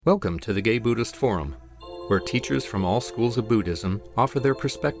Welcome to the Gay Buddhist Forum, where teachers from all schools of Buddhism offer their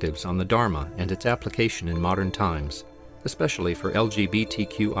perspectives on the Dharma and its application in modern times, especially for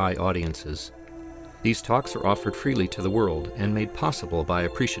LGBTQI audiences. These talks are offered freely to the world and made possible by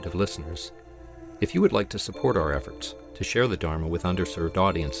appreciative listeners. If you would like to support our efforts to share the Dharma with underserved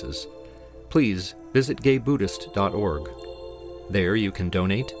audiences, please visit gaybuddhist.org. There you can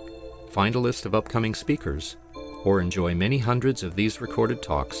donate, find a list of upcoming speakers, or enjoy many hundreds of these recorded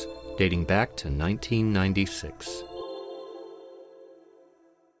talks dating back to 1996.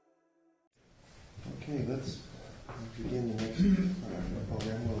 Okay, let's begin the next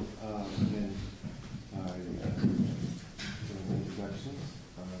program. We'll begin by doing introductions.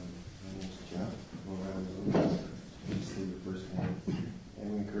 My name is Jeff. Please say your first name, and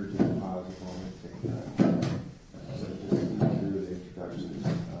we encourage you to pause a moment and take that. So just go through the introductions.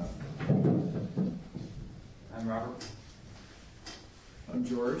 I'm Robert. I'm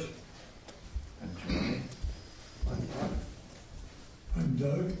George. I'm Charlie. I'm Todd. I'm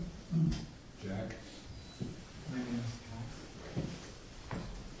Doug. Jack. My name is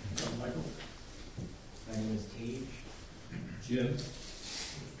Pat. I'm Michael. My name is Tage. Jim.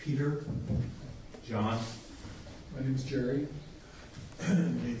 Peter. John. My name is Jerry.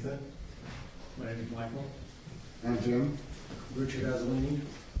 Nathan. My name is Michael. I'm Jim. Richard Azzolini.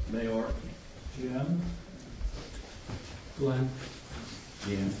 Mayor. Jim. Glenn.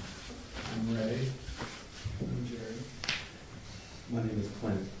 Jim. I'm Ray. I'm Jerry. My name is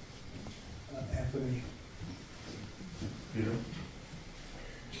Clint. Anthony. Peter.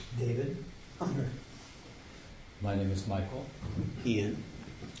 David. My name is Michael. Ian.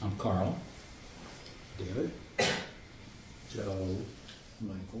 I'm Carl. David. Joe.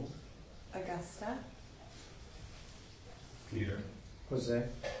 Michael. Augusta. Peter. Jose.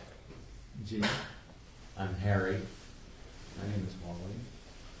 Jim. I'm Harry. My name is Wally.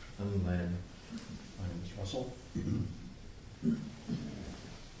 I'm Len. My name is Russell.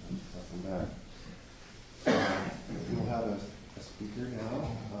 Welcome back. We'll have a speaker now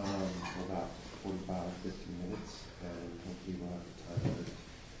for about 45, 50 minutes, and hopefully we'll have time for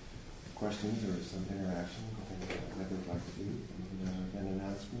questions or some interaction that Heather would like to do, and then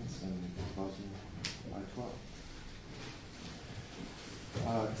announcements and closing by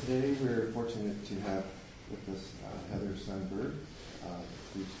 12. Today we're fortunate to have with us Heather Sundberg,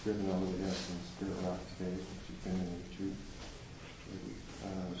 who's driven all the way down from Spirit Rock today. She's been in a retreat.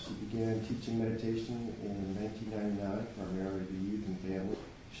 She began teaching meditation in 1999, primarily to youth and family.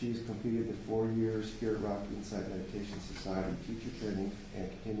 She's completed the 4-year Spirit Rock Insight Meditation Society teacher training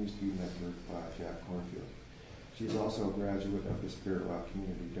and continues to be mentored by Jack Cornfield. She's also a graduate of the Spirit Rock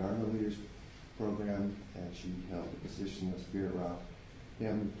Community Dharma Leaders Program, and she held the position of Spirit Rock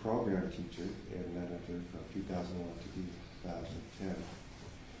Family Program Teacher and Manager from 2001 to 2010.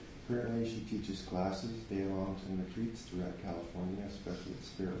 Currently, she teaches classes, day-longs, and retreats throughout California, especially at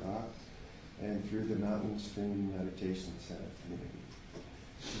Spirit Rock, and through the Mountain Stream Meditation Center community.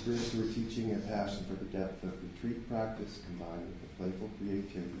 She brings to her teaching a passion for the depth of retreat practice combined with the playful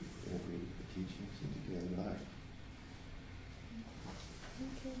creativity integrated with the teachings into daily life.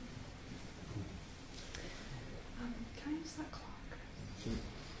 Thank you. Can I use that clock?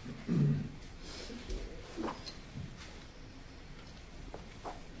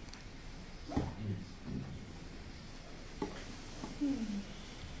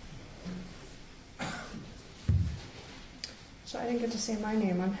 So I didn't get to say my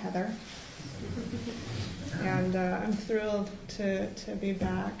name. I'm Heather. And I'm thrilled to be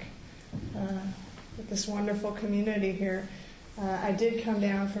back with this wonderful community here. I did come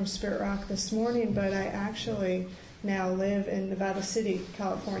down from Spirit Rock this morning, but I actually now live in Nevada City,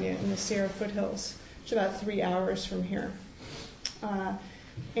 California, in the Sierra Foothills. It's about 3 hours from here.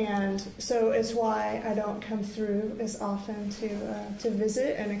 And so it's why I don't come through as often to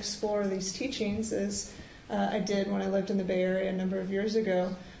visit and explore these teachings as I did when I lived in the Bay Area a number of years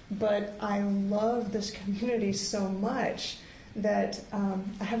ago. But I love this community so much that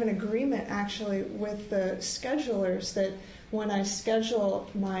I have an agreement actually with the schedulers that when I schedule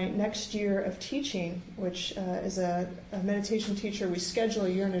my next year of teaching, which is a meditation teacher, we schedule a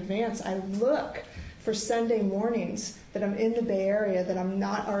year in advance, I look for Sunday mornings that I'm in the Bay Area, that I'm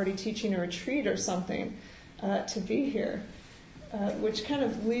not already teaching a retreat or something, to be here. Which kind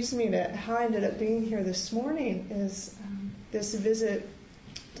of leads me to how I ended up being here this morning is this visit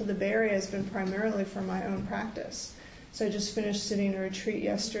to the Bay Area has been primarily for my own practice. So I just finished sitting a retreat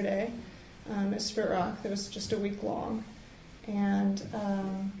yesterday at Spirit Rock that was just a week long. And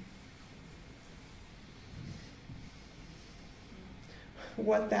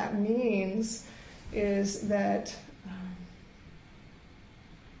what that means is that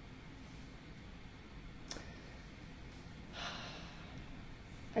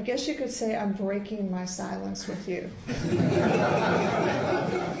I guess you could say I'm breaking my silence with you.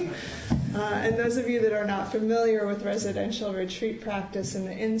 And those of you that are not familiar with residential retreat practice and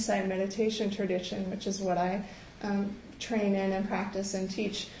the insight meditation tradition, which is what I train in and practice and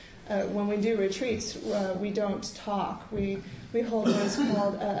teach, when we do retreats, we don't talk. We hold what is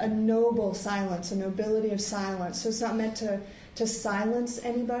called a noble silence, a nobility of silence. So it's not meant to silence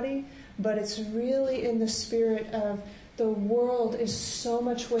anybody, but it's really in the spirit of the world is so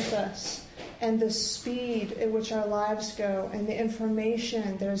much with us, and the speed at which our lives go, and the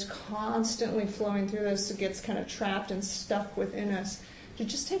information that is constantly flowing through us that gets kind of trapped and stuck within us, to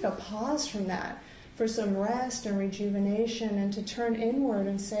just take a pause from that for some rest and rejuvenation, and to turn inward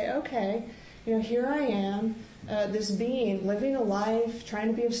and say, okay, here I am, this being, living a life, trying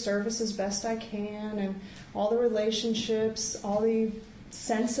to be of service as best I can, and all the relationships, all the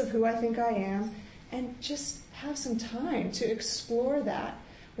sense of who I think I am, and just have some time to explore that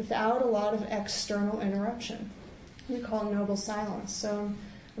without a lot of external interruption. We call noble silence. So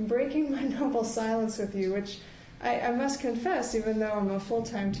I'm breaking my noble silence with you, which I must confess, even though I'm a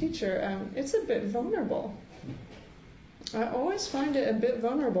full-time teacher, it's a bit vulnerable. I always find it a bit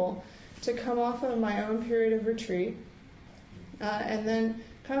vulnerable to come off of my own period of retreat and then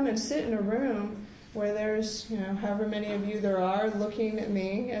come and sit in a room where there's, however many of you there are looking at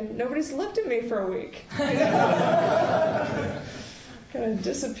me, and nobody's looked at me for a week. Kind of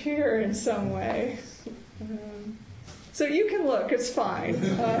disappear in some way. So you can look, it's fine.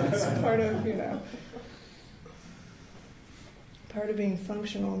 It's part of, part of being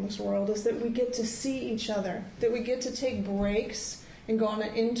functional in this world is that we get to see each other, that we get to take breaks and go on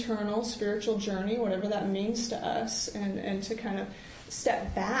an internal spiritual journey, whatever that means to us, and to kind of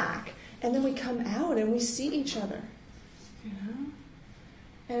step back. And then we come out and we see each other,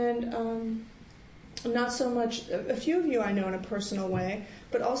 And not so much, a few of you I know in a personal way,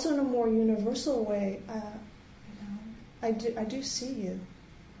 but also in a more universal way, I do see you.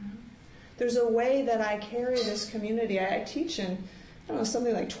 There's a way that I carry this community. I teach in,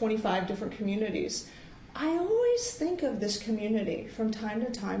 something like 25 different communities. I always think of this community from time to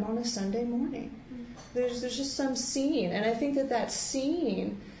time on a Sunday morning. There's just some scene, and I think that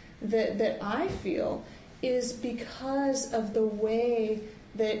scene that I feel is because of the way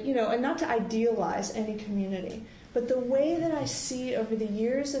that, and not to idealize any community, but the way that I see over the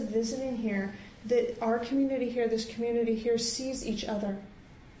years of visiting here, that our community here, this community here, sees each other,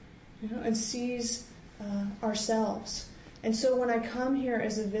 and sees ourselves. And so when I come here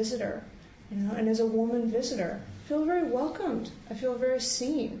as a visitor, and as a woman visitor, I feel very welcomed. I feel very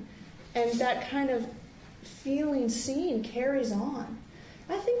seen. And that kind of feeling seen carries on.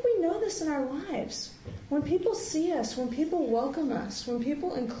 I think we know this in our lives. When people see us, when people welcome us, when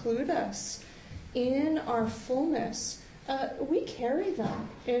people include us in our fullness, we carry them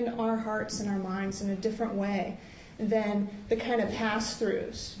in our hearts and our minds in a different way than the kind of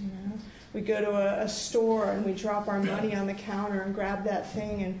pass-throughs. We go to a store and we drop our money on the counter and grab that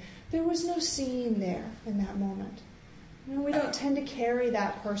thing, and there was no seeing there in that moment. We don't tend to carry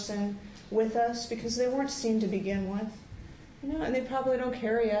that person with us because they weren't seen to begin with. And they probably don't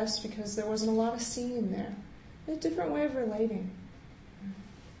carry us because there wasn't a lot of seeing there. A different way of relating.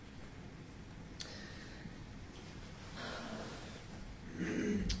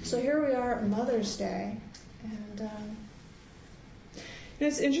 So here we are at Mother's Day, and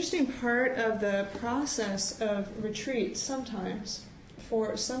it's an interesting part of the process of retreat sometimes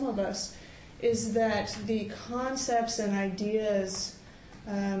for some of us is that the concepts and ideas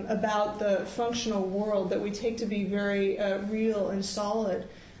about the functional world that we take to be very real and solid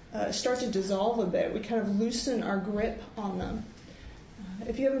start to dissolve a bit. We kind of loosen our grip on them.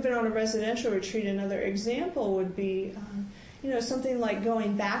 If you haven't been on a residential retreat, another example would be something like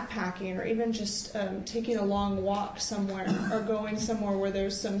going backpacking, or even just taking a long walk somewhere, or going somewhere where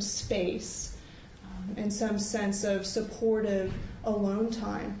there's some space and some sense of supportive alone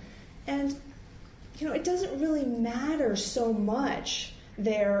time. And it doesn't really matter so much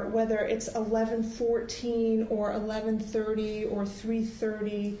there whether it's 11:14 or 11:30 or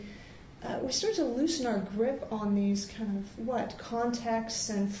 3:30. We start to loosen our grip on these kind of contexts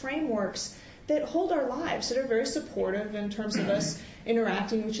and frameworks that hold our lives, that are very supportive in terms of us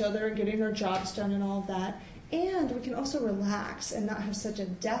interacting with each other and getting our jobs done and all of that. And we can also relax and not have such a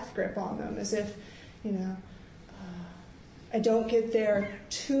death grip on them, as if, I don't get there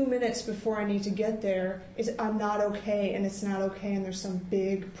 2 minutes before I need to get there, I'm not okay, and it's not okay, and there's some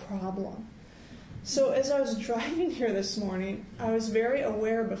big problem. So as I was driving here this morning, I was very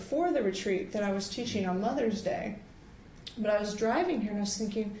aware before the retreat that I was teaching on Mother's Day. But I was driving here and I was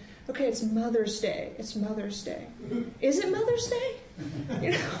thinking, okay, it's Mother's Day. It's Mother's Day. Is it Mother's Day?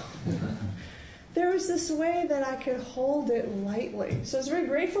 You know, there was this way that I could hold it lightly. So I was very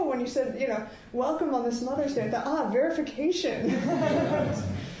grateful when you said, you know, welcome on this Mother's Day. I thought, verification.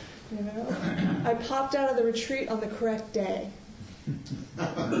 You know, I popped out of the retreat on the correct day. You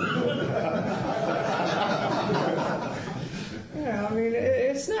know, I mean,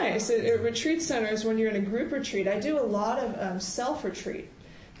 it's nice. At retreat centers, when you're in a group retreat, I do a lot of self-retreat.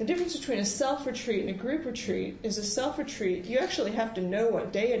 The difference between a self-retreat and a group retreat is a self-retreat, you actually have to know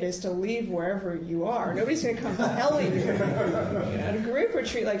what day it is to leave wherever you are. Nobody's going to come telling you. At a group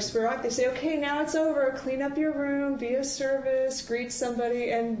retreat like Spirit Rock, they say, okay, now it's over. Clean up your room, be of service, greet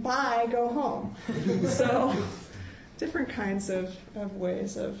somebody, and bye, go home. So different kinds of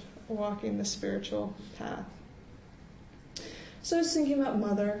ways of walking the spiritual path. So I was thinking about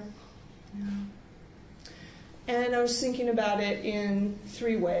Mother. Yeah. And I was thinking about it in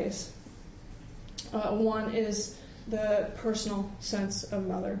three ways. One is the personal sense of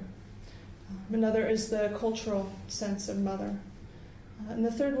Mother. Another is the cultural sense of Mother. And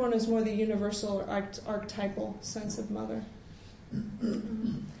the third one is more the universal or archetypal sense of Mother.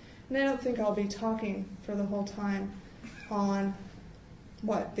 And I don't think I'll be talking for the whole time on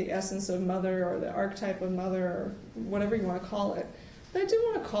the essence of Mother or the archetype of Mother or whatever you want to call it. But I do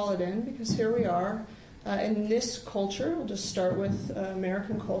want to call it in because here we are. In this culture, we'll just start with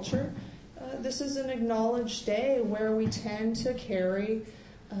American culture, this is an acknowledged day where we tend to carry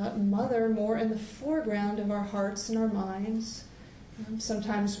Mother more in the foreground of our hearts and our minds.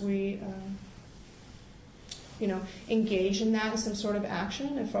 Sometimes we, engage in that in some sort of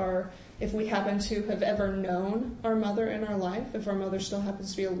action. If we happen to have ever known our mother in our life, if our mother still happens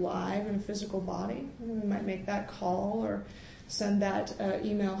to be alive in a physical body, we might make that call or send that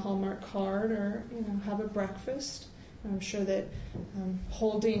email Hallmark card or have a breakfast. I'm sure that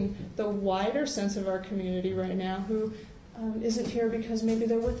holding the wider sense of our community right now who isn't here because maybe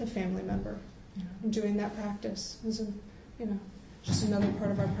they're with a family member and doing that practice is just another part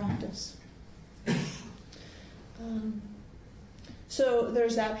of our practice. So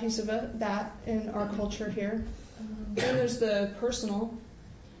there's that piece of it, that in our culture here. Then there's the personal,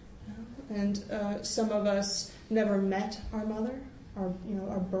 and some of us never met our mother,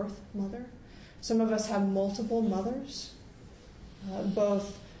 our birth mother. Some of us have multiple mothers,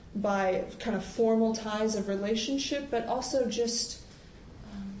 both by kind of formal ties of relationship, but also just,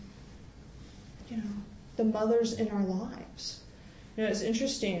 the mothers in our lives. It's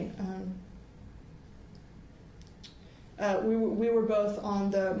interesting. We were both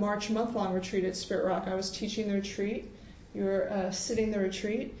on the March month-long retreat at Spirit Rock. I was teaching the retreat. You were sitting the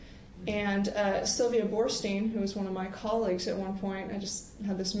retreat. And Sylvia Borstein, who was one of my colleagues at one point, I just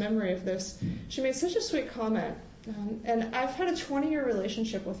had this memory of this, she made such a sweet comment. And I've had a 20-year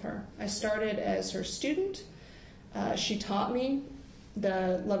relationship with her. I started as her student. She taught me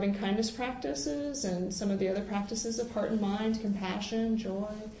the loving kindness practices and some of the other practices of heart and mind, compassion, joy,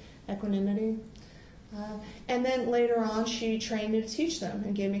 equanimity. And then later on, she trained me to teach them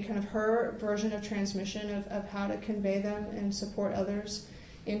and gave me kind of her version of transmission of how to convey them and support others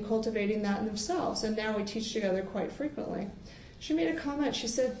in cultivating that in themselves. And now we teach together quite frequently. She made a comment. She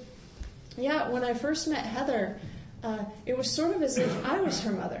said, when I first met Heather, it was sort of as if I was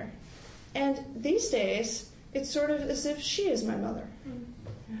her mother. And these days, it's sort of as if she is my mother.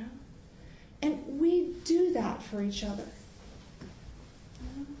 Yeah? And we do that for each other.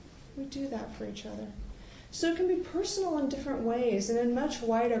 We do that for each other. So it can be personal in different ways and in much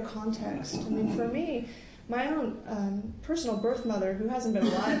wider context. I mean, for me, my own personal birth mother, who hasn't been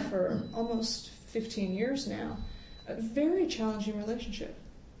alive for almost 15 years now, a very challenging relationship.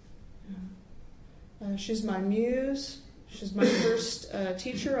 She's my muse. She's my first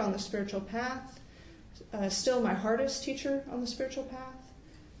teacher on the spiritual path. Still my hardest teacher on the spiritual path.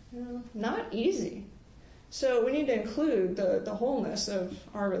 Not easy. So we need to include the wholeness of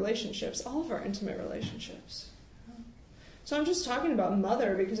our relationships, all of our intimate relationships. So I'm just talking about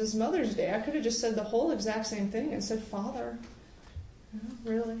mother because it's Mother's Day. I could have just said the whole exact same thing and said father.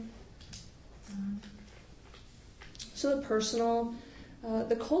 Really. So the personal,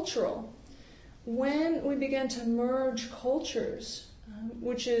 the cultural. When we begin to merge cultures,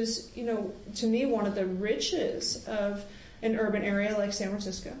 which is, to me, one of the riches of an urban area like San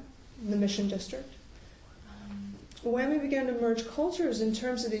Francisco, the Mission District. When we begin to merge cultures in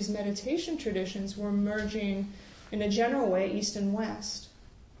terms of these meditation traditions, we're merging, in a general way, East and West.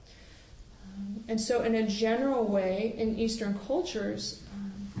 And so in a general way, in Eastern cultures,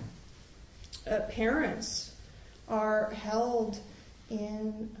 parents are held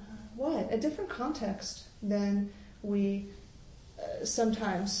in, a different context than we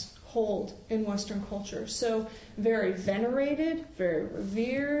sometimes hold in Western culture. So very venerated, very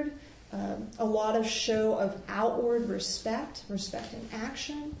revered, a lot of show of outward respect in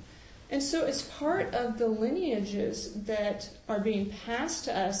action. And so it's part of the lineages that are being passed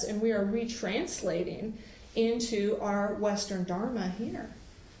to us, and we are retranslating into our Western Dharma here.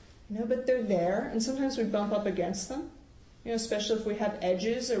 But they're there, and sometimes we bump up against them, especially if we have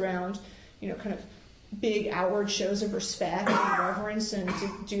edges around, kind of big outward shows of respect and reverence, and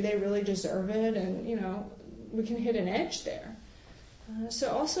do they really deserve it? And, we can hit an edge there.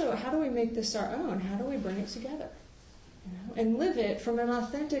 So also, how do we make this our own? How do we bring it together? And live it from an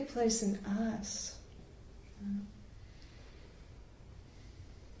authentic place in us.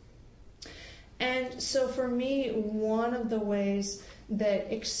 And so for me, one of the ways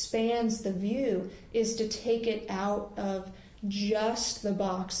that expands the view is to take it out of just the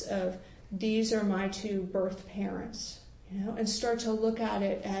box of these are my two birth parents, and start to look at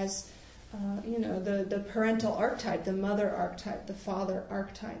it as, the parental archetype, the mother archetype, the father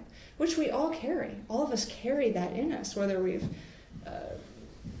archetype, which we all carry. All of us carry that in us, whether we've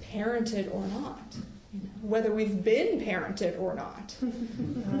parented or not, whether we've been parented or not.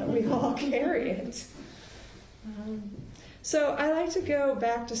 We all carry it. So I like to go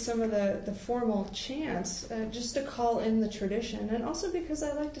back to some of the formal chants just to call in the tradition, and also because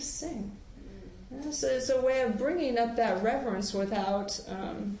I like to sing. So it's a way of bringing up that reverence without,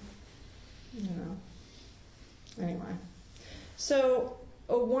 Anyway. So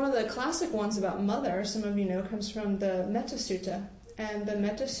one of the classic ones about mother, some of you know, comes from the Metta Sutta. And the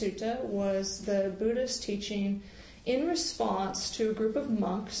Metta Sutta was the Buddhist teaching in response to a group of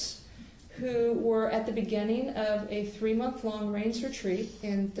monks who were at the beginning of a 3-month-long rains retreat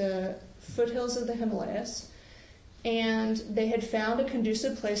in the foothills of the Himalayas. And they had found a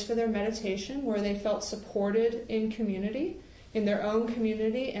conducive place for their meditation where they felt supported in community, in their own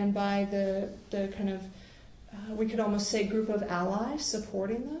community, and by the kind of, we could almost say, group of allies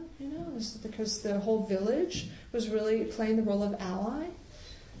supporting them, because the whole village was really playing the role of ally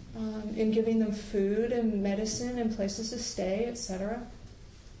in giving them food and medicine and places to stay, etc.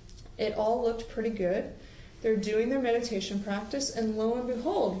 It all looked pretty good. They're doing their meditation practice, and lo and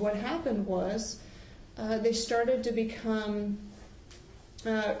behold, what happened was they started to become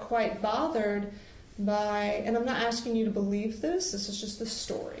quite bothered by, and I'm not asking you to believe this is just the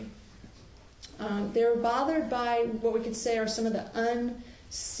story. They were bothered by what we could say are some of the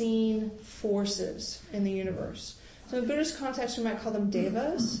unseen forces in the universe. So in Buddhist context, we might call them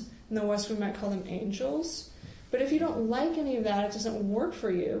devas. In the West, we might call them angels. But if you don't like any of that, it doesn't work for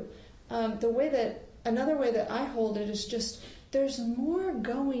you. Another way that I hold it is just there's more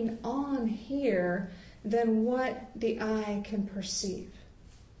going on here than what the eye can perceive.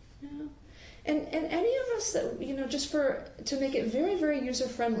 And any of us that, just to make it very, very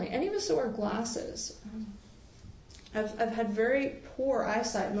user-friendly, any of us that wear glasses, I've had very poor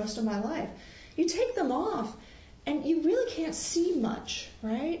eyesight most of my life. You take them off, and you really can't see much,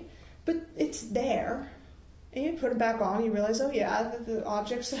 right? But it's there. And you put them back on, you realize, oh yeah, the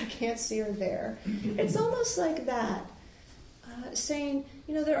objects that I can't see are there. It's almost like that, saying,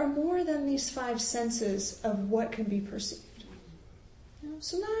 there are more than these 5 senses of what can be perceived.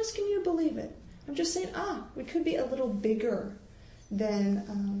 So I'm not asking you to believe it. I'm just saying, we could be a little bigger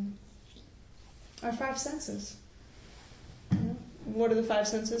than our 5 senses. What are the 5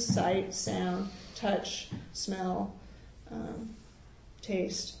 senses? Sight, sound, touch, smell,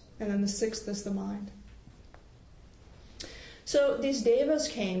 taste. And then the 6th is the mind. So these devas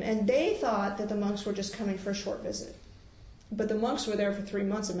came, and they thought that the monks were just coming for a short visit. But the monks were there for 3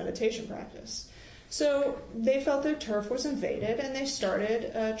 months of meditation practice. So they felt their turf was invaded, and they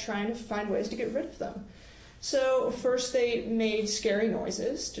started trying to find ways to get rid of them. So first they made scary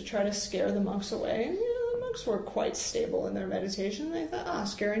noises to try to scare the monks away. And the monks were quite stable in their meditation. They thought,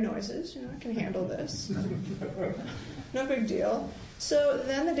 scary noises, I can handle this. No big deal. So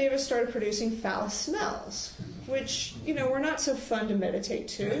then the devas started producing foul smells, which, were not so fun to meditate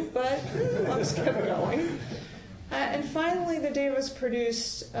to, but the monks kept going. And finally the devas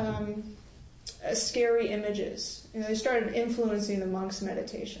produced scary images. They started influencing the monks'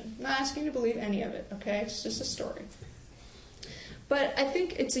 meditation. I'm not asking you to believe any of it, okay? It's just a story. But I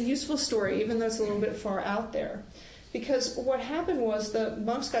think it's a useful story, even though it's a little bit far out there. Because what happened was the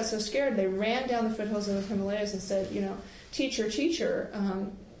monks got so scared, they ran down the foothills of the Himalayas and said, teacher,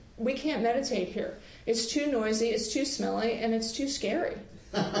 we can't meditate here. It's too noisy, it's too smelly, and it's too scary.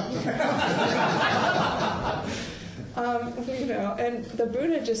 And the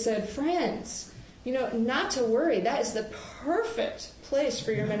Buddha just said, friends, not to worry. That is the perfect place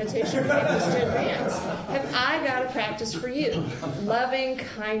for your meditation practice to advance. Have I got a practice for you? Loving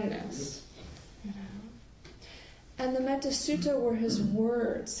kindness. And the Metta Sutta were his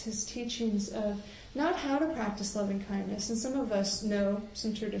words, his teachings of not how to practice loving kindness. And some of us know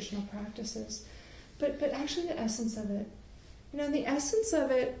some traditional practices. But actually the essence of it. The essence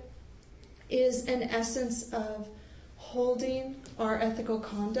of it is an essence of holding our ethical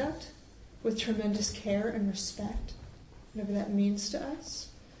conduct with tremendous care and respect, whatever that means to us.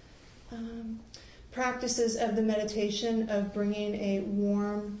 Practices of the meditation of bringing a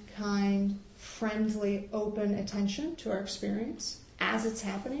warm, kind, friendly, open attention to our experience as it's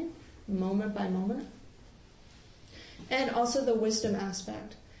happening, moment by moment. And also the wisdom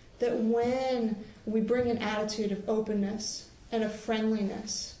aspect, that when we bring an attitude of openness and of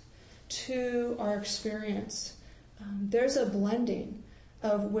friendliness to our experience, there's a blending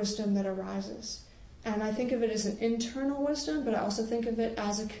of wisdom that arises. And I think of it as an internal wisdom, but I also think of it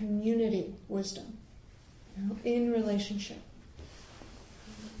as a community wisdom, in relationship.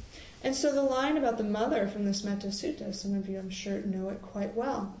 And so the line about the mother from this Metta Sutta, some of you I'm sure know it quite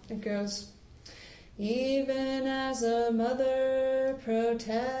well. It goes, even as a mother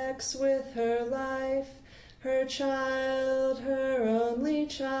protects with her life her child, her only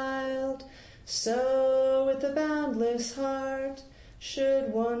child, so with a boundless heart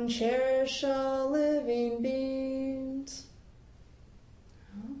should one cherish all living beings.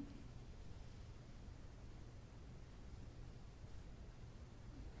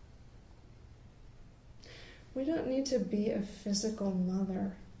 We don't need to be a physical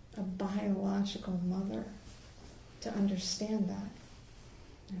mother, a biological mother, to understand that.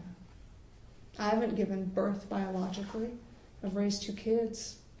 I haven't given birth biologically. I've raised 2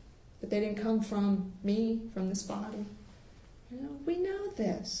 kids, but they didn't come from me, from this body. We know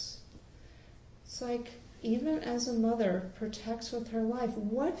this. It's like, even as a mother protects with her life,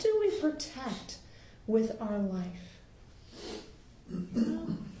 what do we protect with our life?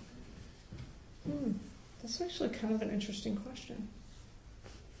 That's actually kind of an interesting question.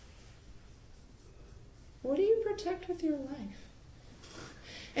 What do you protect with your life?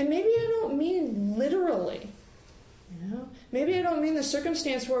 And maybe I don't mean literally. Maybe I don't mean the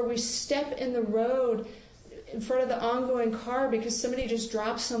circumstance where we step in the road in front of the ongoing car because somebody just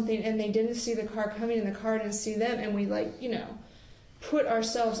dropped something and they didn't see the car coming and the car didn't see them, and we put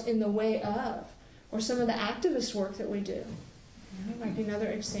ourselves in the way of. Or some of the activist work that we do. Might be another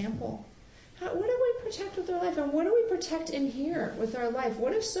example. What do we protect with our life? And what do we protect in here with our life?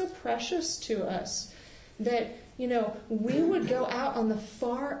 What is so precious to us that, we would go out on the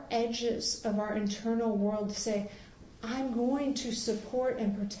far edges of our internal world to say, I'm going to support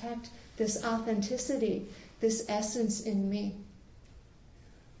and protect this authenticity, this essence in me.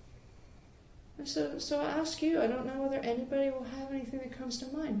 And so I ask you, I don't know whether anybody will have anything that comes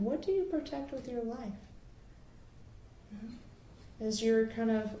to mind. What do you protect with your life? As your kind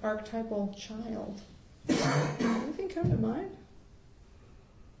of archetypal child. Anything come to mind?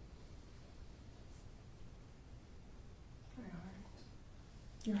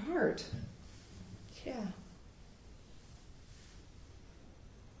 Your heart. Yeah.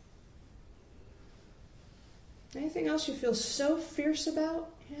 Anything else you feel so fierce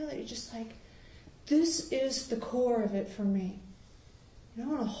about? That you're just like, this is the core of it for me. I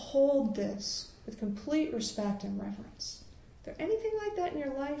want to hold this with complete respect and reverence. Is there anything like that in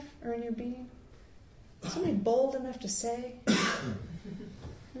your life or in your being? Somebody bold enough to say?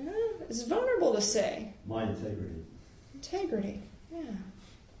 It's vulnerable to say. My integrity. Integrity, yeah.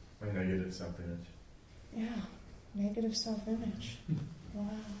 My negative self-image. Yeah, negative self-image. Wow.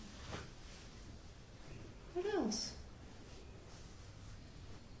 What else?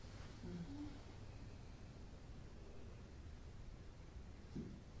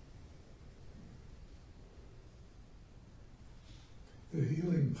 The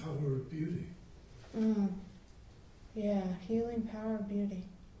healing power of beauty. Yeah, healing power of beauty.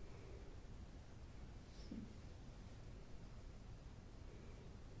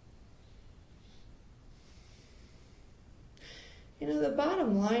 The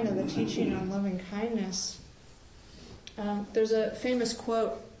bottom line of the teaching on loving kindness, there's a famous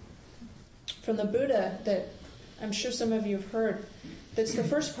quote from the Buddha that I'm sure some of you have heard. That's the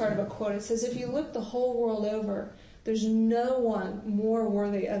first part of a quote. It says, if you look the whole world over, there's no one more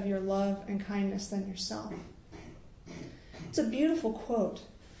worthy of your love and kindness than yourself. It's a beautiful quote.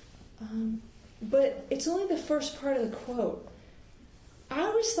 But it's only the first part of the quote. I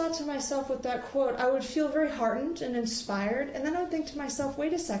always thought to myself with that quote, I would feel very heartened and inspired, and then I would think to myself,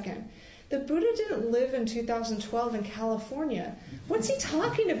 wait a second, the Buddha didn't live in 2012 in California. What's he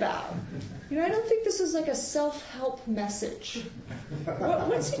talking about? I don't think this is like a self-help message.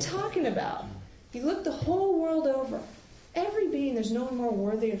 What's he talking about? You look the whole world over. Every being, there's no one more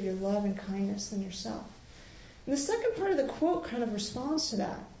worthy of your love and kindness than yourself. And the second part of the quote kind of responds to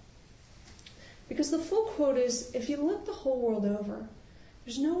that. Because the full quote is, if you look the whole world over,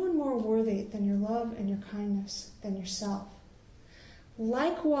 there's no one more worthy than your love and your kindness than yourself.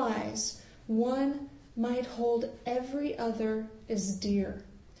 Likewise, one might hold every other as dear.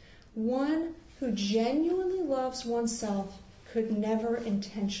 One who genuinely loves oneself could never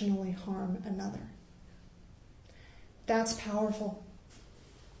intentionally harm another. That's powerful.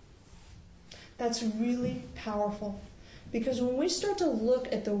 That's really powerful. Because when we start to look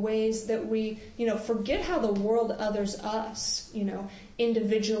at the ways that we, forget how the world others us,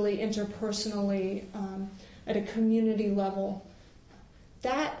 individually, interpersonally, at a community level,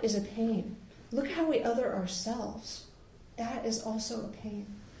 that is a pain. Look how we other ourselves. That is also a pain.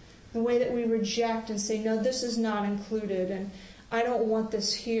 The way that we reject and say, no, this is not included, and I don't want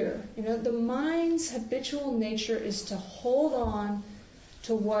this here. The mind's habitual nature is to hold on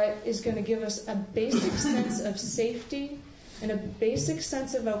to what is going to give us a basic sense of safety and a basic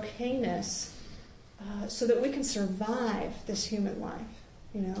sense of okayness so that we can survive this human life,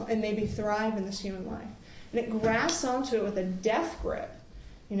 and maybe thrive in this human life. And it grasps onto it with a death grip,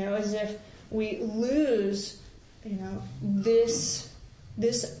 as if we lose,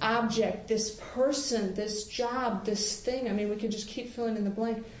 this object, this person, this job, this thing. We could just keep filling in the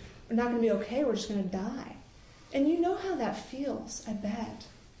blank. We're not going to be okay. We're just going to die. And you know how that feels, I bet.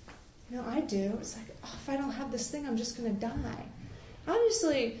 I do. It's like, if I don't have this thing, I'm just going to die.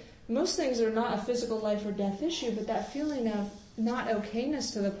 Obviously, most things are not a physical life or death issue, but that feeling of not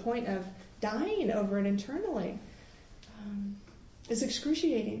okayness to the point of dying over it internally is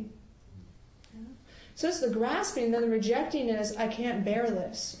excruciating. So it's the grasping, then the rejecting is, I can't bear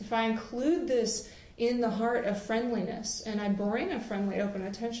this. If I include this in the heart of friendliness, and I bring a friendly, open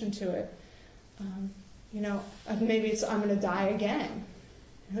attention to it, maybe it's, I'm going to die again.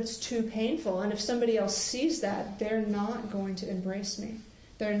 It's too painful. And if somebody else sees that, they're not going to embrace me.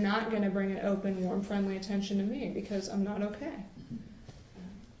 They're not going to bring an open, warm, friendly attention to me because I'm not okay.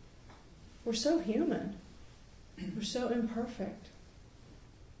 We're so human. We're so imperfect.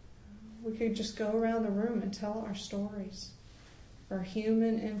 We could just go around the room and tell our stories. Our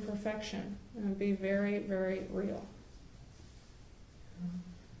human imperfection. And it'd be very, very real.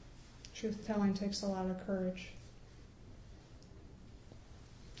 Truth-telling takes a lot of courage.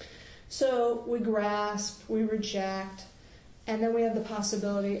 So we grasp, we reject, and then we have the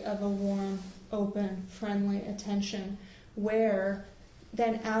possibility of a warm, open, friendly attention where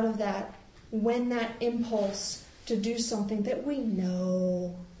then out of that, when that impulse to do something that we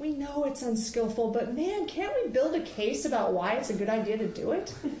know it's unskillful, but man, can't we build a case about why it's a good idea to do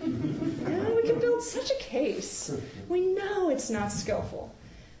it? We can build such a case. We know it's not skillful.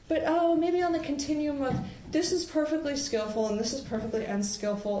 But maybe on the continuum of this is perfectly skillful and this is perfectly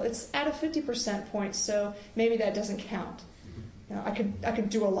unskillful, it's at a 50% point, so maybe that doesn't count. I could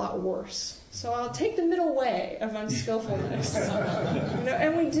do a lot worse. So I'll take the middle way of unskillfulness.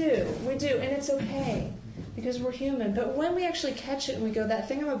 And we do, and it's okay because we're human. But when we actually catch it and we go, that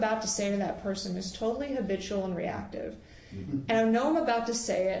thing I'm about to say to that person is totally habitual and reactive, and I know I'm about to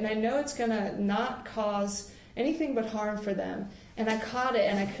say it, and I know it's going to not cause anything but harm for them, and I caught it,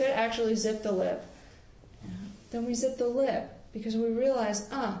 and I could actually zip the lip, then we zip the lip because we realize,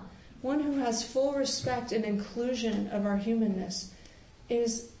 one who has full respect and inclusion of our humanness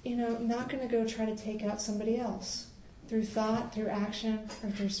is, not going to go try to take out somebody else through thought, through action, or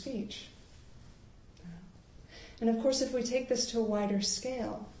through speech. And of course, if we take this to a wider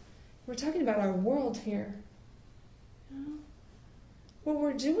scale, we're talking about our world here. What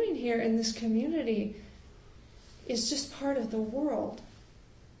we're doing here in this community is just part of the world.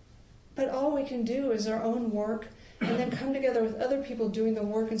 But all we can do is our own work and then come together with other people doing the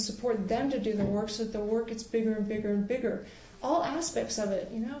work and support them to do the work so that the work gets bigger and bigger and bigger. All aspects of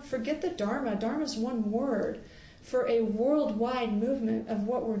it, forget the Dharma. Dharma is one word for a worldwide movement of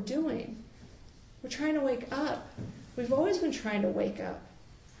what we're doing. We're trying to wake up. We've always been trying to wake up.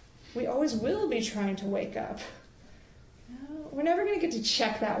 We always will be trying to wake up. We're never going to get to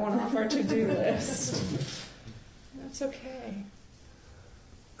check that one off our to-do list. That's okay.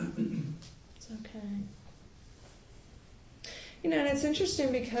 It's okay. And it's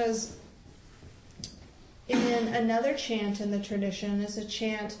interesting because in another chant in the tradition is a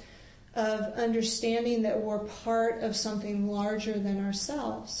chant of understanding that we're part of something larger than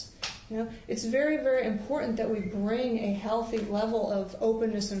ourselves. It's very, very important that we bring a healthy level of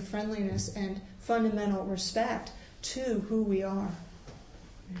openness and friendliness and fundamental respect to who we are.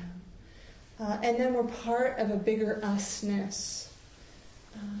 And then we're part of a bigger usness.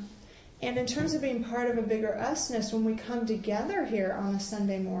 And in terms of being part of a bigger usness, when we come together here on a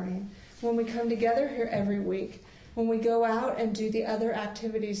Sunday morning, when we come together here every week, when we go out and do the other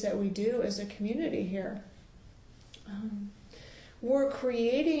activities that we do as a community here, we're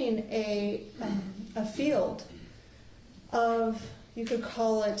creating a field of, you could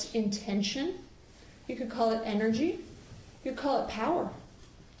call it intention, you could call it energy, you could call it power,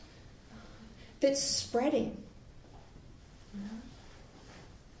 that's spreading.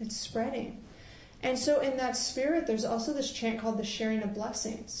 It's spreading. And so in that spirit, there's also this chant called the sharing of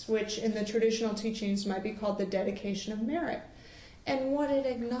blessings, which in the traditional teachings might be called the dedication of merit. And what it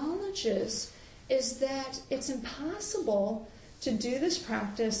acknowledges is that it's impossible to do this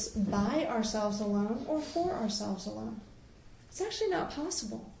practice by ourselves alone or for ourselves alone. It's actually not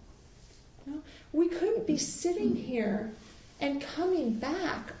possible. We couldn't be sitting here and coming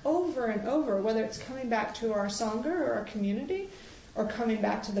back over and over, whether it's coming back to our Sangha or our community, or coming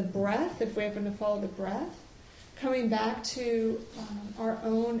back to the breath, if we happen to follow the breath, coming back to our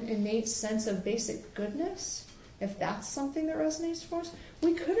own innate sense of basic goodness, if that's something that resonates for us,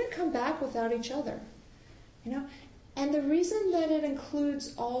 we couldn't come back without each other. And the reason that it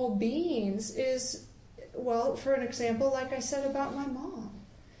includes all beings is, well, for an example, like I said about my mom.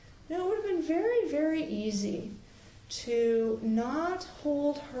 It would have been very, very easy to not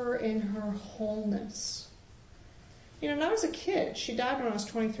hold her in her wholeness. When I was a kid, she died when I was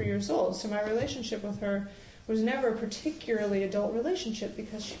 23 years old, so my relationship with her was never a particularly adult relationship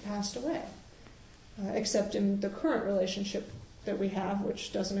because she passed away, except in the current relationship that we have,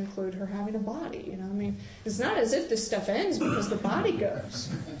 which doesn't include her having a body. It's not as if this stuff ends because the body goes.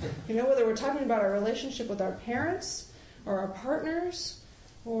 Whether we're talking about our relationship with our parents or our partners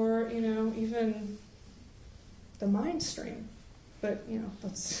or, even the mind stream. But,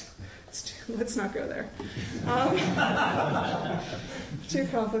 let's not go there. Too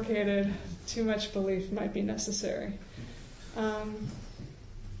complicated, too much belief might be necessary.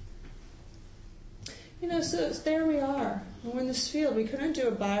 So there we are. We're in this field. We couldn't do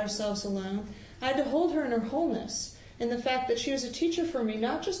it by ourselves alone. I had to hold her in her wholeness, in the fact that she was a teacher for me,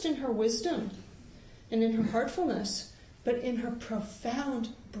 not just in her wisdom and in her heartfulness, but in her profound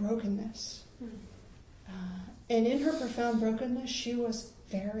brokenness. And in her profound brokenness, she was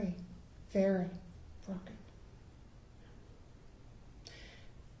very, very broken.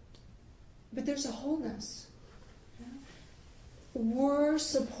 But there's a wholeness. We're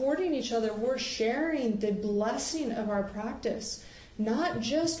supporting each other. We're sharing the blessing of our practice, not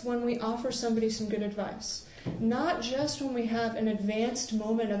just when we offer somebody some good advice, not just when we have an advanced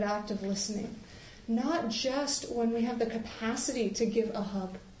moment of active listening, not just when we have the capacity to give a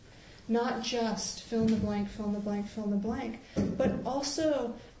hug, not just fill in the blank, fill in the blank, fill in the blank, but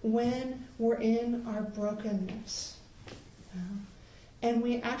also when we're in our brokenness. And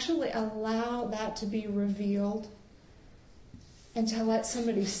we actually allow that to be revealed and to let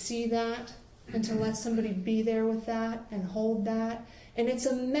somebody see that and to let somebody be there with that and hold that. And it's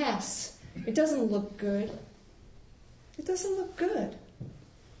a mess. It doesn't look good. It doesn't look good.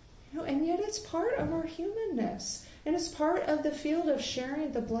 And yet it's part of our humanness. And it's part of the field of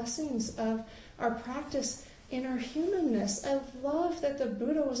sharing the blessings of our practice in our humanness. I love that the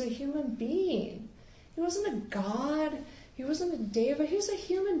Buddha was a human being. He wasn't a god. He wasn't a deva. He was a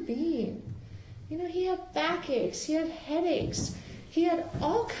human being. He had backaches. He had headaches. He had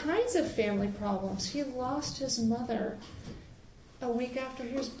all kinds of family problems. He lost his mother a week after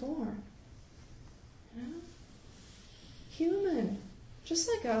he was born. Human. Just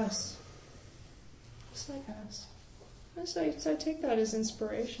like us. Just like us. So I take that as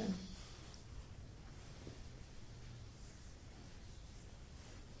inspiration.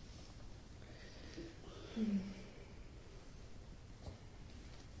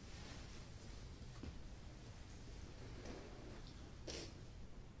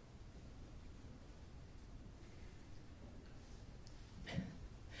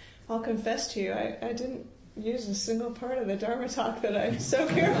 I'll confess to you, I didn't use a single part of the Dharma talk that I so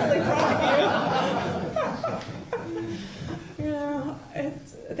carefully brought you.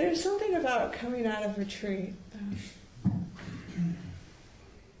 There's something about coming out of retreat.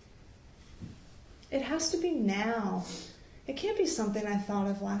 It has to be now. It can't be something I thought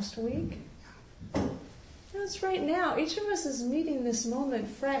of last week. It's right now. Each of us is meeting this moment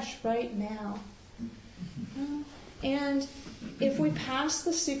fresh right now. And if we pass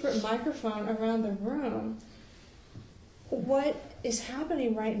the secret microphone around the room, what is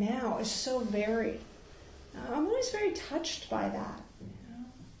happening right now is so varied. I'm always very touched by that.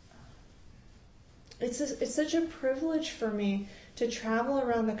 It's such a privilege for me to travel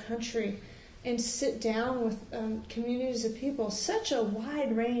around the country and sit down with communities of people, such a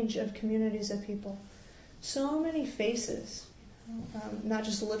wide range of communities of people, so many faces, not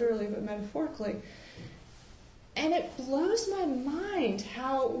just literally but metaphorically. And it blows my mind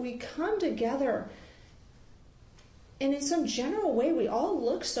how we come together, and in some general way we all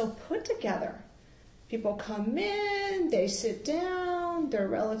look so put together. People come in, they sit down, they're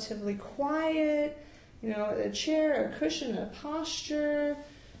relatively quiet, a chair, a cushion, a posture.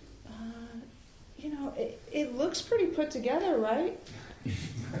 It looks pretty put together, right?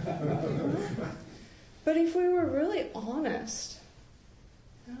 But if we were really honest,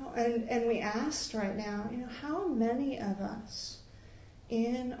 and we asked right now, how many of us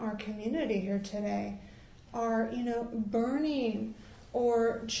in our community here today are, burning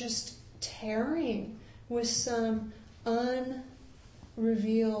or just tearing with some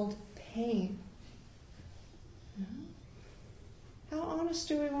unrevealed pain? How honest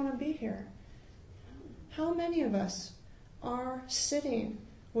do we want to be here? How many of us are sitting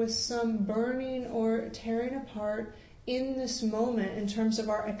with some burning or tearing apart in this moment in terms of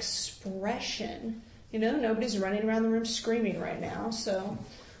our expression? Nobody's running around the room screaming right now, so,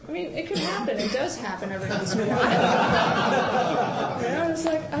 it could happen. It does happen every once in a while. It's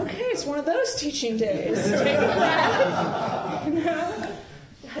like, okay, it's one of those teaching days. Take a breath.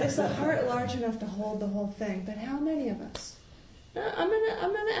 Is the heart large enough to hold the whole thing? But how many of us? I'm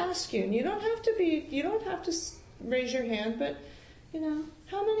gonna ask you, and you don't have to raise your hand, but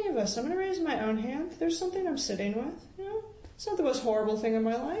how many of us? I'm gonna raise my own hand. There's something I'm sitting with. It's not the most horrible thing in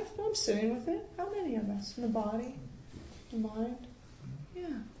my life, but I'm sitting with it. How many of us? In the body, the mind,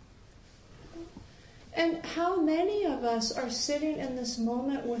 yeah. And how many of us are sitting in this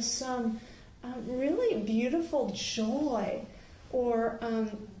moment with some really beautiful joy, or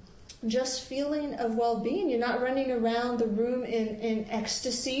just feeling of well-being? You're not running around the room in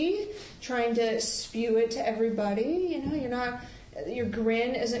ecstasy, trying to spew it to everybody. Your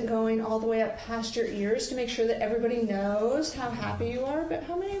grin isn't going all the way up past your ears to make sure that everybody knows how happy you are. But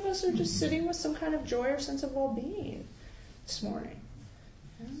how many of us are just sitting with some kind of joy or sense of well-being this morning?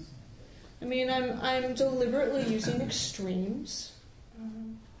 I'm deliberately using extremes.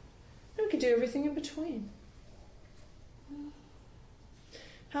 We could do everything in between.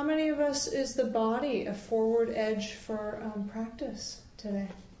 How many of us is the body a forward edge for practice today?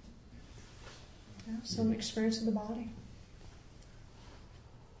 Some experience of the body.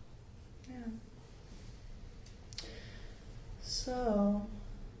 Yeah. So,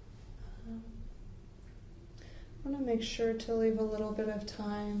 I want to make sure to leave a little bit of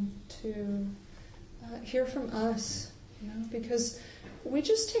time to hear from us, because we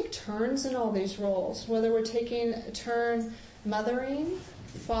just take turns in all these roles, whether we're taking a turn mothering,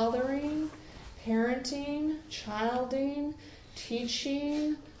 fathering, parenting, childing,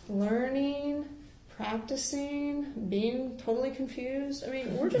 teaching, learning, practicing, being totally confused.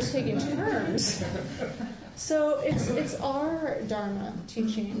 We're just taking turns. So it's our Dharma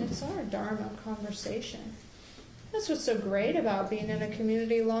teaching. It's our Dharma conversation. That's what's so great about being in a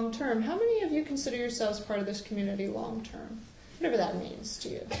community long term. How many of you consider yourselves part of this community long term? Whatever that means to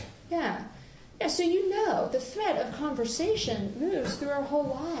you. Yeah. Yeah, so the thread of conversation moves through our whole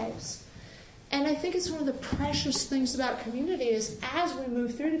lives. And I think it's one of the precious things about community is as we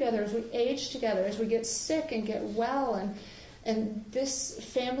move through together, as we age together, as we get sick and get well, and this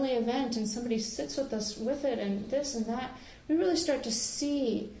family event, and somebody sits with us with it, and this and that, we really start to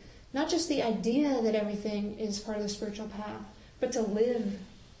see not just the idea that everything is part of the spiritual path, but to live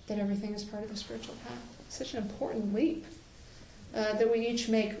that everything is part of the spiritual path. It's such an important leap that we each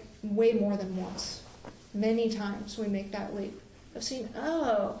make way more than once. Many times we make that leap of seeing,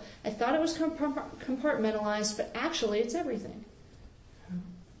 I thought it was compartmentalized, but actually it's everything.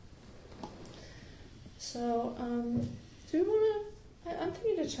 So, do we want to, I'm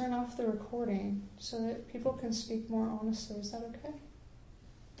thinking to turn off the recording so that people can speak more honestly. Is that okay?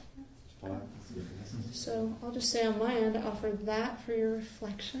 So I'll just say on my end, I offer that for your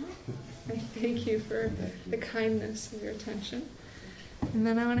reflection. I thank you for the kindness of your attention. And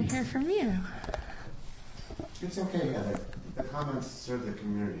then I want to hear from you. It's okay, Heather. The comments serve the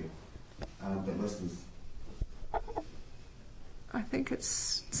community that listens. I think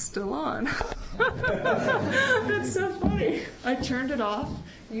it's still on. That's so funny. I turned it off.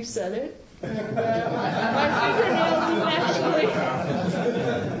 You said it. And my fingernail didn't actually...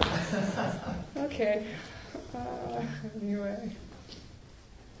 Okay. on your way.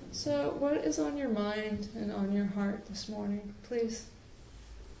 So, what is on your mind and on your heart this morning? Please.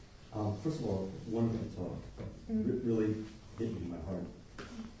 First of all, wonderful talk. Really hit me in my heart.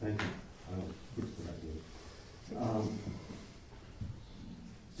 Thank you. Good for that.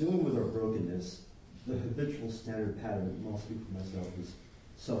 Dealing with our brokenness, the habitual standard pattern, and I'll speak for myself, is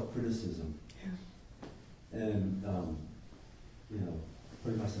self-criticism. Yeah. And,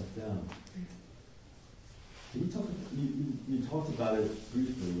 putting myself down. Can you talk, you talked about it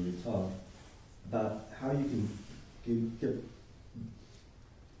briefly when you talked about how you can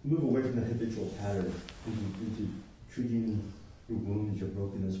move away from the habitual pattern into treating your wounds, your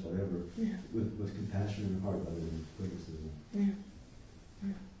brokenness, whatever, with compassion in your heart rather than criticism. Yeah.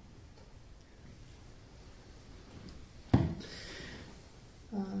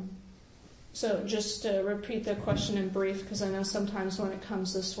 So just to repeat the question in brief, because I know sometimes when it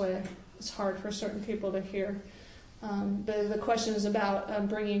comes this way, it's hard for certain people to hear. The question is about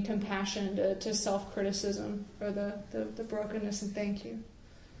bringing compassion to self-criticism or the brokenness, and thank you.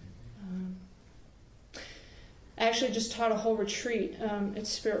 I actually just taught a whole retreat at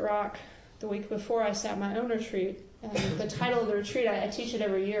Spirit Rock the week before I sat my own retreat. And the title of the retreat, I teach it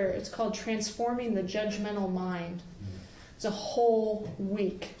every year, it's called Transforming the Judgmental Mind. It's a whole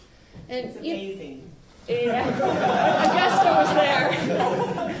week. And it's amazing. Augusta was there.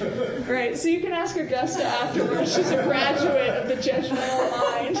 Right, so you can ask Augusta afterwards. She's a graduate of the judgmental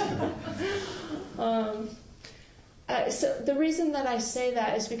mind. So the reason that I say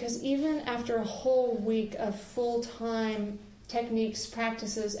that is because even after a whole week of full-time techniques,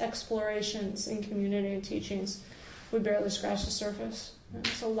 practices, explorations in community and teachings, we barely scratch the surface.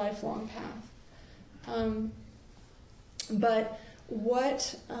 It's a lifelong path. But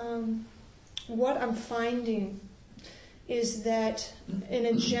what I'm finding is that in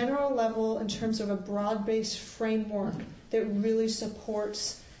a general level, in terms of a broad-based framework that really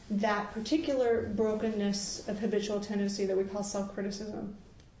supports that particular brokenness of habitual tendency that we call self-criticism,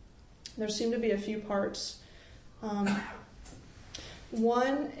 there seem to be a few parts.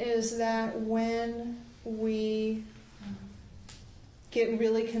 One is that when we get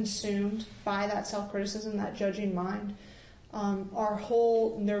really consumed by that self-criticism, that judging mind, our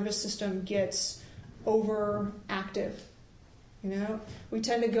whole nervous system gets overactive. We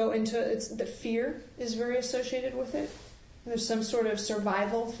tend to go into the fear is very associated with it. There's some sort of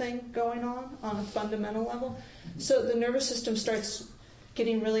survival thing going on a fundamental level. So the nervous system starts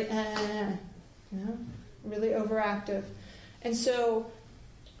getting really, really overactive. And so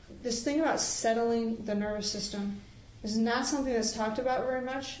this thing about settling the nervous system is not something that's talked about very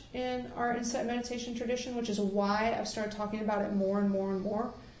much in our insight meditation tradition, which is why I've started talking about it more and more and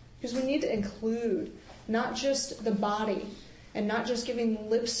more. Because we need to include not just the body and not just giving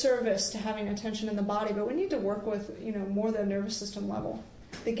lip service to having attention in the body, but we need to work with, more the nervous system level.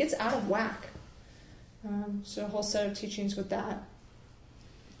 It gets out of whack. So a whole set of teachings with that.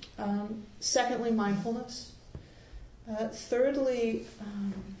 Secondly, mindfulness. Thirdly,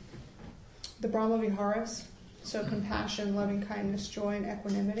 the Brahma Viharas. So compassion, loving kindness, joy, and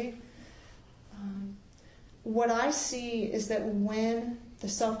equanimity. What I see is that when the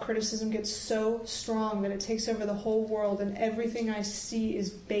self-criticism gets so strong that it takes over the whole world and everything I see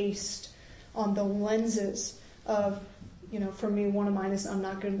is based on the lenses of, for me, one of mine is I'm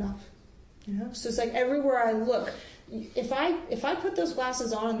not good enough. So it's like everywhere I look, if I put those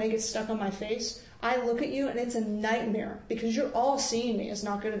glasses on and they get stuck on my face, I look at you and it's a nightmare because you're all seeing me as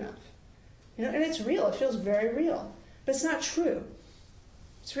not good enough. And it's real. It feels very real. But it's not true.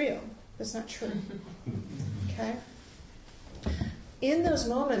 It's real, but it's not true. Okay? In those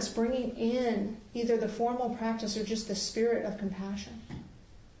moments, bringing in either the formal practice or just the spirit of compassion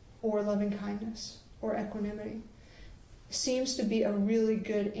or loving kindness or equanimity seems to be a really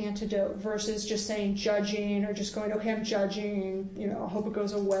good antidote versus just saying judging or just going, okay, I'm judging, I hope it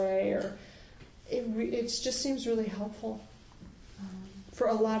goes away. Or it just seems really helpful for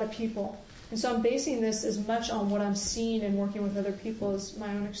a lot of people. And so I'm basing this as much on what I'm seeing and working with other people as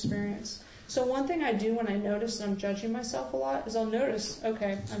my own experience. So one thing I do when I notice that I'm judging myself a lot is I'll notice,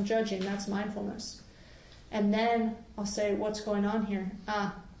 okay, I'm judging, that's mindfulness. And then I'll say, what's going on here?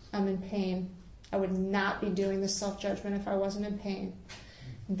 I'm in pain. I would not be doing this self-judgment if I wasn't in pain.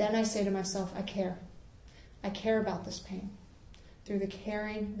 And then I say to myself, I care. I care about this pain. Through the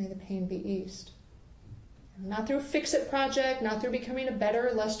caring, may the pain be eased. Not through a fix-it project, not through becoming a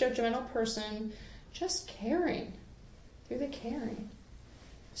better, less judgmental person, just caring, through the caring.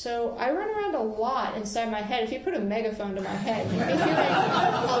 So I run around a lot inside my head. If you put a megaphone to my head, you'd be hearing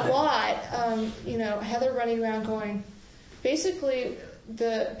a lot, Heather running around going, basically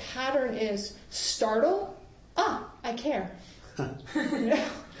the pattern is startle, I care.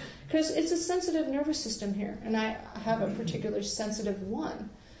 Because it's a sensitive nervous system here, and I have a particularly sensitive one.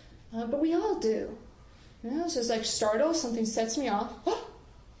 But we all do. So it's like startle, something sets me off.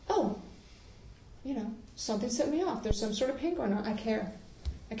 Something set me off. There's some sort of pain going on. I care.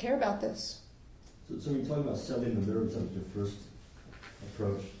 I care about this. So when you're talking about settling the nerves, like your first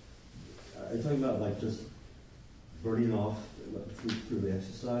approach, are you talking about like just burning off through the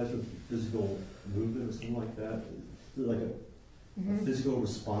exercise or physical movement or something like that? Is it like a physical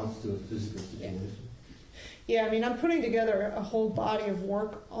response to a physical situation? Yeah, I mean, I'm putting together a whole body of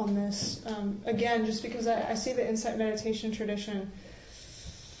work on this. Again, just because I see the insight meditation tradition,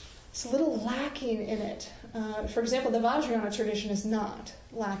 it's a little lacking in it. For example, the Vajrayana tradition is not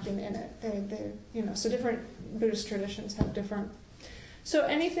lacking in it. So different Buddhist traditions have different. So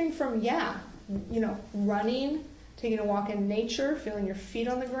anything from, running, taking a walk in nature, feeling your feet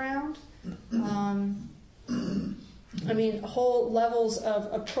on the ground. Whole levels of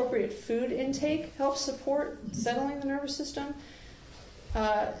appropriate food intake help support settling the nervous system.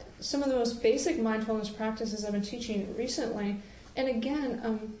 Some of the most basic mindfulness practices I've been teaching recently, and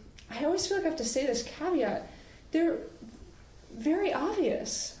again, I always feel like I have to say this caveat, they're very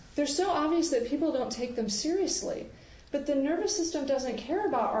obvious. They're so obvious that people don't take them seriously. But the nervous system doesn't care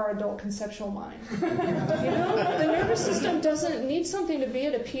about our adult conceptual mind. The nervous system doesn't need something to be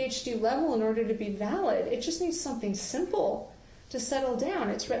at a PhD level in order to be valid. It just needs something simple to settle down.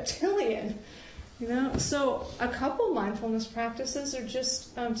 It's reptilian. So a couple mindfulness practices are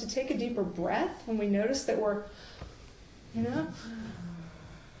just to take a deeper breath when we notice that we're,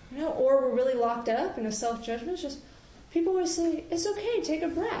 or we're really locked up in a self-judgment. It's just, people always say, it's okay, take a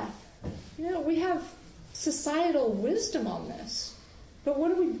breath. We have societal wisdom on this. But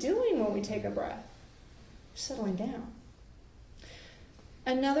what are we doing when we take a breath? We're settling down.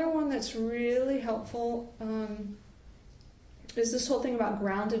 Another one that's really helpful is this whole thing about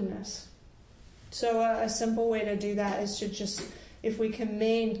groundedness. So a simple way to do that is to just, if we can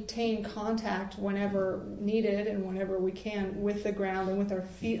maintain contact whenever needed and whenever we can with the ground and with our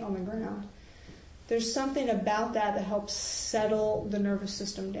feet on the ground, there's something about that helps settle the nervous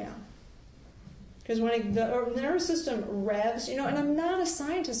system down. Because when the nervous system revs, and I'm not a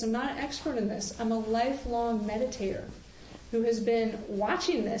scientist, I'm not an expert in this, I'm a lifelong meditator who has been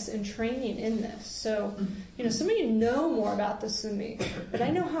watching this and training in this. So, some of you know more about this than me, but I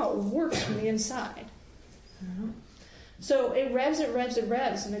know how it works from the inside. So it revs,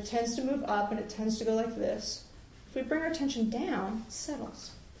 and it tends to move up, and it tends to go like this. If we bring our attention down, it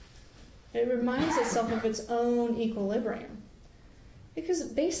settles. It reminds itself of its own equilibrium. Because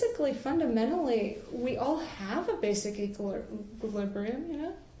basically, fundamentally, we all have a basic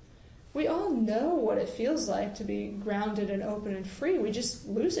equilibrium, We all know what it feels like to be grounded and open and free. We just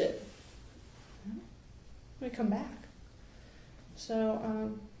lose it. We come back.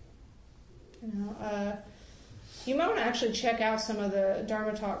 So, you might want to actually check out some of the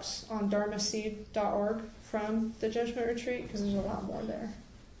Dharma talks on dharmaseed.org from the Judgment Retreat, because there's a lot more there.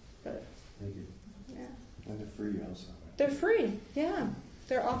 But, Thank you. Yeah. And they're free also. They're free, yeah.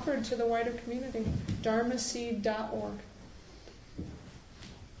 They're offered to the wider community. dharmaseed.org.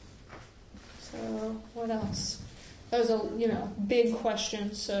 So, what else? That was a, big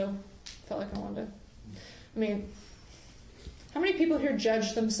question, so I felt like I wanted to. How many people here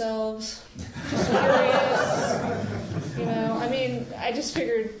judge themselves? Just curious. I just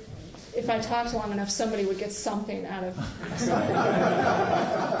figured if I talked long enough, somebody would get something out of something.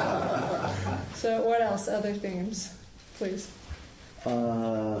 So, what else? Other themes, please.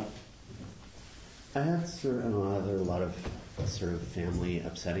 I have there are a lot of sort of family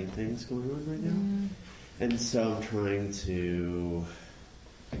upsetting things going on right now. And so I'm trying to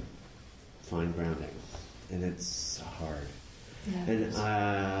find grounding. And it's hard. Yeah,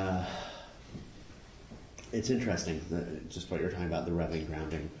 and it's interesting, just what you're talking about, the revving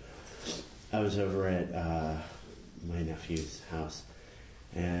grounding. I was over at my nephew's house,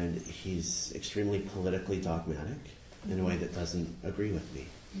 and he's extremely politically dogmatic in a way that doesn't agree with me.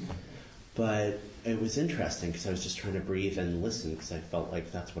 But it was interesting because I was just trying to breathe and listen because I felt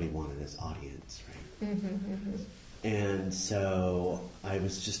like that's what he wanted his audience, right? And so I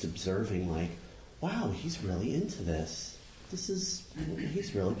was just observing like, wow, he's really into this. He's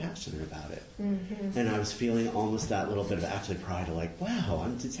really passionate about it. And I was feeling almost that little bit of actually pride of like, wow,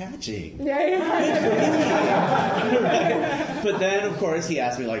 I'm detaching. But then, of course, he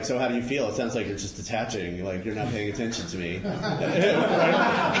asked me like, so how do you feel? It sounds like you're just detaching, like you're not paying attention to me. You gotta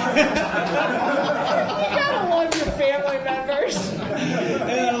love your family members.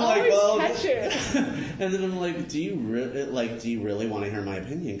 And I'm like, well, And then I'm like, do you really want to hear my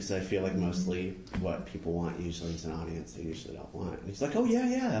opinion? Because I feel like mostly what people want usually is an audience they usually don't want. And he's like, oh,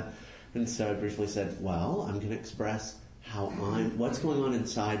 yeah. And so I briefly said, well, I'm going to express what's going on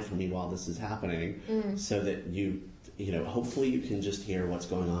inside for me while this is happening, so that you know, hopefully you can just hear what's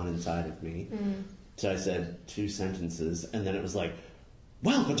going on inside of me. So I said 2 sentences, and then it was like,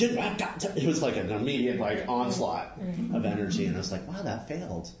 well, it was like an immediate onslaught of energy, and I was like, wow, that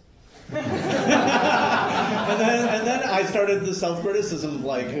failed. and then I started the self-criticism of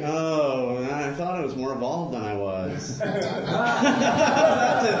oh, I thought I was more evolved than I was.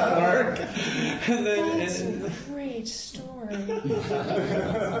 That didn't work. And then, That's a great story.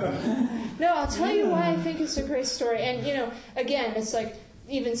 No, I'll tell you why I think it's a great story. And, again, it's like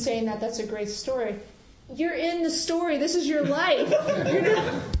even saying that's a great story. You're in the story. This is your life.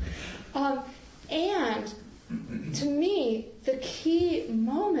 And to me, the key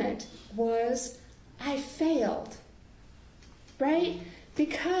moment was I failed. Right?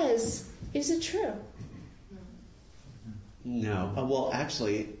 Because, is it true? No. Well,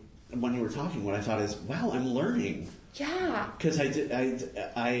 actually, when you were talking, what I thought is, wow, I'm learning. Yeah. Because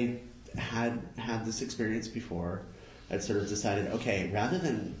I had this experience before. I'd sort of decided, okay, rather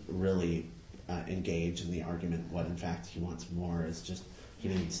than really engage in the argument, what in fact he wants more is just he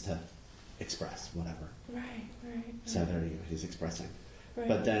needs to express whatever. Right. So there you go, he's expressing. Right.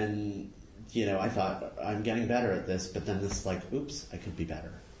 But then, I thought, I'm getting better at this, but then this oops, I could be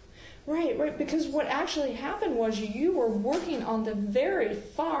better. Right, because what actually happened was you were working on the very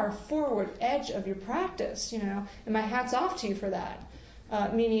far forward edge of your practice, and my hat's off to you for that.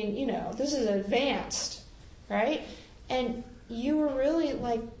 Meaning, this is advanced, right? And you were really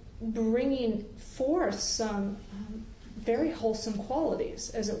bringing forth some very wholesome qualities,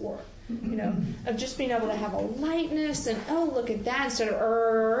 as it were, of just being able to have a lightness and, oh, look at that, instead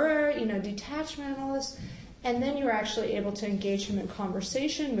of, detachment and all this. And then you were actually able to engage him in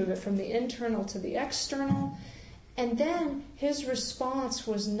conversation, move it from the internal to the external. And then his response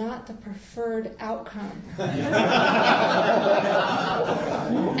was not the preferred outcome.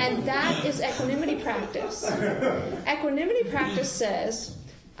 And that is equanimity practice. Equanimity practice says,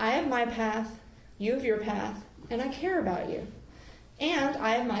 I have my path, you have your path, and I care about you. And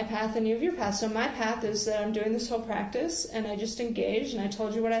I have my path and you have your path. So my path is that I'm doing this whole practice and I just engaged and I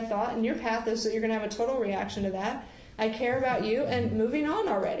told you what I thought. And your path is that you're going to have a total reaction to that. I care about you and moving on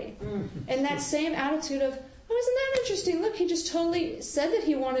already. And that same attitude of, oh, isn't that interesting? Look, he just totally said that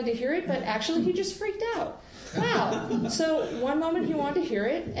he wanted to hear it, but actually he just freaked out. Wow. So one moment he wanted to hear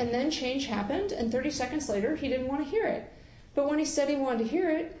it and then change happened and 30 seconds later he didn't want to hear it. But when he said he wanted to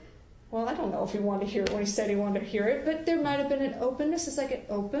hear it, well, I don't know if he wanted to hear it when he said he wanted to hear it, but there might have been an openness. It's like it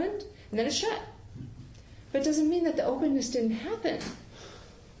opened, and then it shut. But it doesn't mean that the openness didn't happen.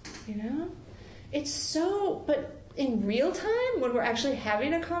 It's so, but in real time, when we're actually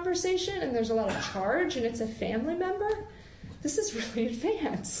having a conversation and there's a lot of charge and it's a family member, this is really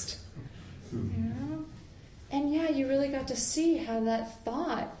advanced. And yeah, you really got to see how that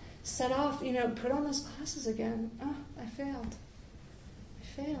thought set off, put on those glasses again. Oh, I failed.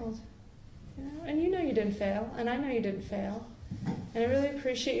 And you didn't fail, and I know you didn't fail. And I really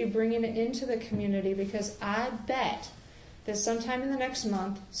appreciate you bringing it into the community, because I bet that sometime in the next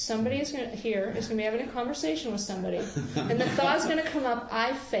month, somebody is going to be having a conversation with somebody, and the thought is going to come up,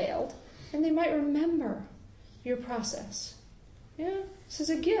 I failed, and they might remember your process. Yeah, this is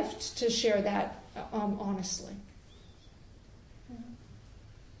a gift to share that honestly. Yeah.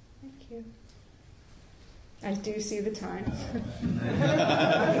 Thank you. I do see the time.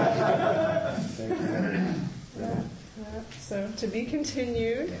 So to be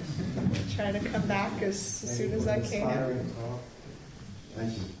continued. Try to come back as soon as I can.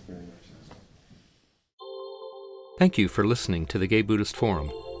 Thank you very much. Thank you for listening to the Gay Buddhist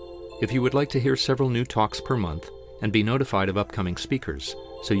Forum. If you would like to hear several new talks per month and be notified of upcoming speakers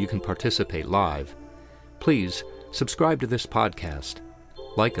so you can participate live, please subscribe to this podcast,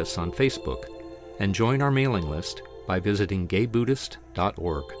 like us on Facebook, and join our mailing list by visiting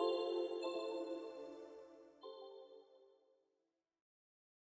gaybuddhist.org.